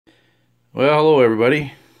Well, hello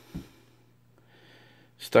everybody.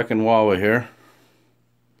 Stuck in Wawa here.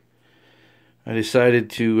 I decided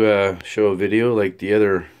to show a video like the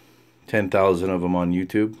other 10,000 of them on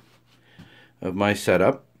YouTube of my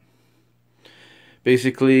setup.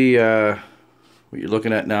 Basically, what you're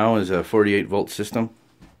looking at now is a 48 volt system.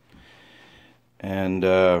 And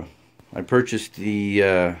I purchased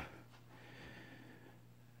the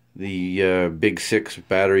big 6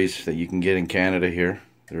 batteries that you can get in Canada here.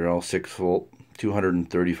 They're all 6 volt,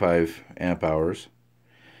 235 amp hours.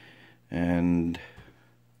 And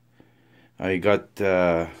I got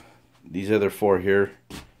these other 4 here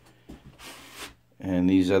and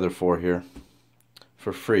these other 4 here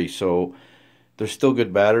for free. So they're still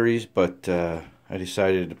good batteries, but I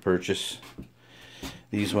decided to purchase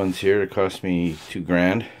these ones here. It cost me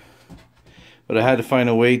 $2,000. But I had to find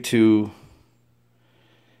a way to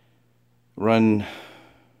run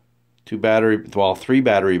 3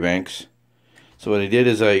 battery banks. So what I did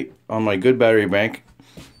is on my good battery bank,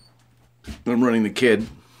 I'm running the Kid,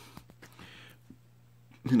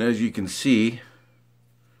 and as you can see,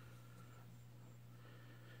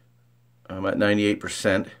 I'm at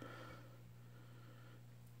 98%.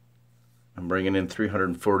 I'm bringing in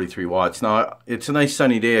 343 watts. Now, it's a nice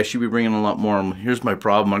sunny day. I should be bringing a lot more. Here's my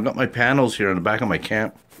problem. I've got my panels here on the back of my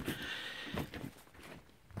camp,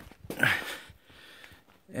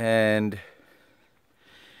 and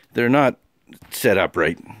they're not set up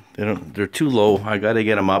right. They're too low. I got to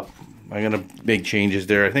get them up. I'm gonna make changes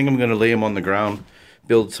there. I think I'm gonna lay them on the ground,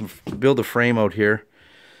 build a frame out here,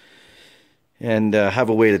 and have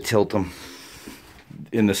a way to tilt them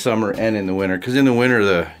in the summer and in the winter. Because in the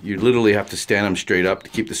winter, you literally have to stand them straight up to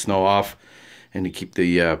keep the snow off and to keep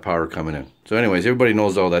the power coming in. So, anyways, everybody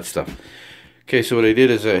knows all that stuff. Okay, so what I did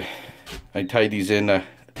is I tied these in, and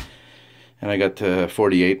I got to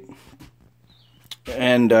 48,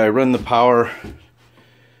 and I run the power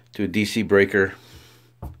to a DC breaker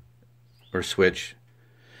or switch,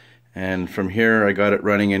 and from here I got it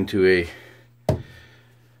running into a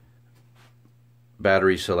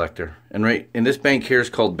battery selector. And right in this bank here is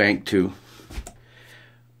called bank 2.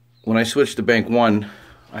 When I switch to bank 1,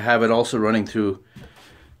 I have it also running through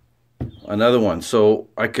another one. So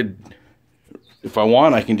I could, if I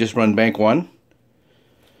want, I can just run bank 1,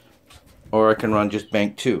 or I can run just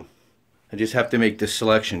bank 2. I just have to make this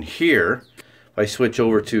selection here. If I switch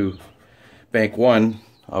over to bank 1,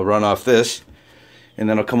 I'll run off this, and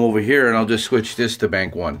then I'll come over here and I'll just switch this to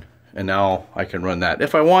bank 1, and now I can run that.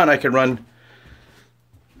 If I want, I can run,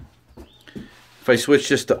 if I switch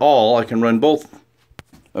this to all, I can run both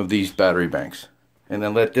of these battery banks and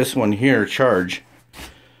then let this one here charge.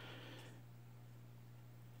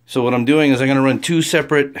 So what I'm doing is I'm going to run 2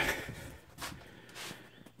 separate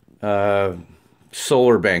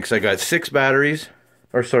solar banks. I got 6 batteries,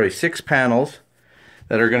 or sorry, 6 panels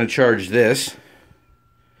that are going to charge this.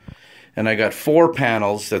 And I got 4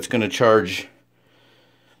 panels that's going to charge,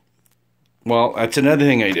 well, that's another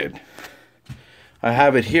thing I did. I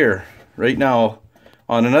have it here right now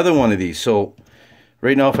on another one of these. So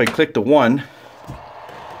right now if I click the 1,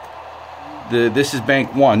 this is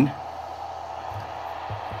bank 1,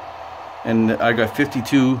 and I got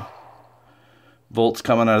 52 volts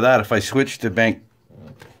coming out of that. If I switch to bank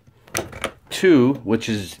 2, which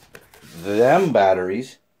is them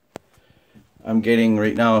batteries, I'm getting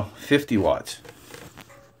right now 50 watts.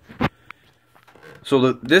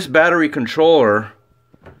 So this battery controller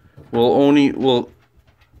will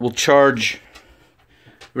charge.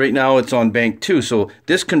 Right now it's on bank 2. So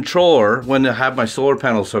this controller, when I have my solar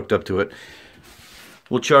panels hooked up to it,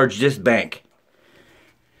 will charge this bank.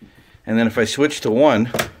 And then if I switch to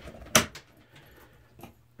 1,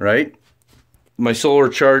 right, my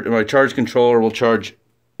charge controller will charge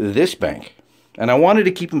this bank. And I wanted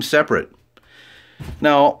to keep them separate.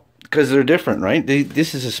 Now, because they're different, right?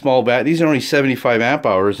 This is a small these are only 75 amp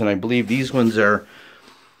hours, and I believe these ones are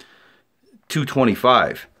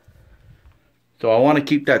 225. So I want to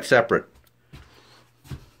keep that separate.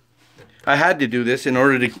 I had to do this in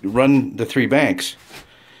order to run the 3 banks.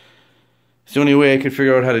 It's the only way I could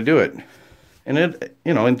figure out how to do it. And it,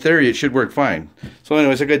 you know, in theory it should work fine. So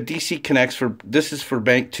anyways, I got DC connects for, this is for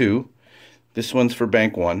bank 2. This one's for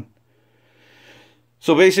bank 1.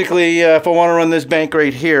 So basically, if I want to run this bank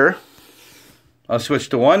right here, I'll switch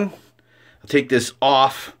to 1. I'll take this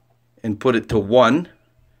off and put it to 1.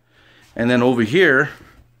 And then over here,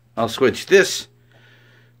 I'll switch this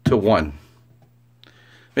to 1.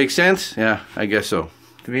 Make sense? Yeah, I guess so.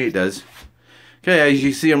 To me it does. Okay, as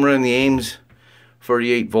you see, I'm running the Ames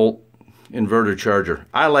 48 volt inverter charger.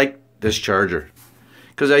 I like this charger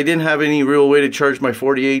because I didn't have any real way to charge my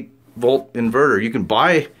 48 volt inverter. You can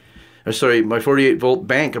buy or sorry, my 48 volt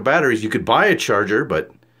bank of batteries. You could buy a charger,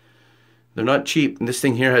 but they're not cheap. And this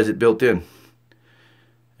thing here has it built in.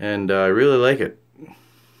 And I really like it.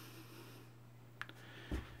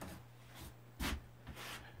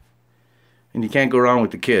 And you can't go wrong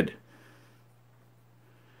with the kid.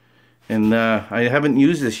 And I haven't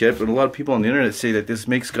used this yet, but a lot of people on the internet say that this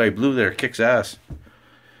Make Sky Blue there kicks ass.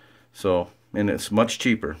 So, and it's much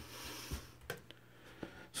cheaper.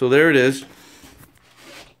 So there it is.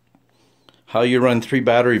 How you run 3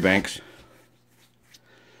 battery banks.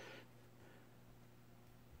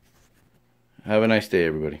 Have a nice day,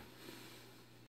 everybody.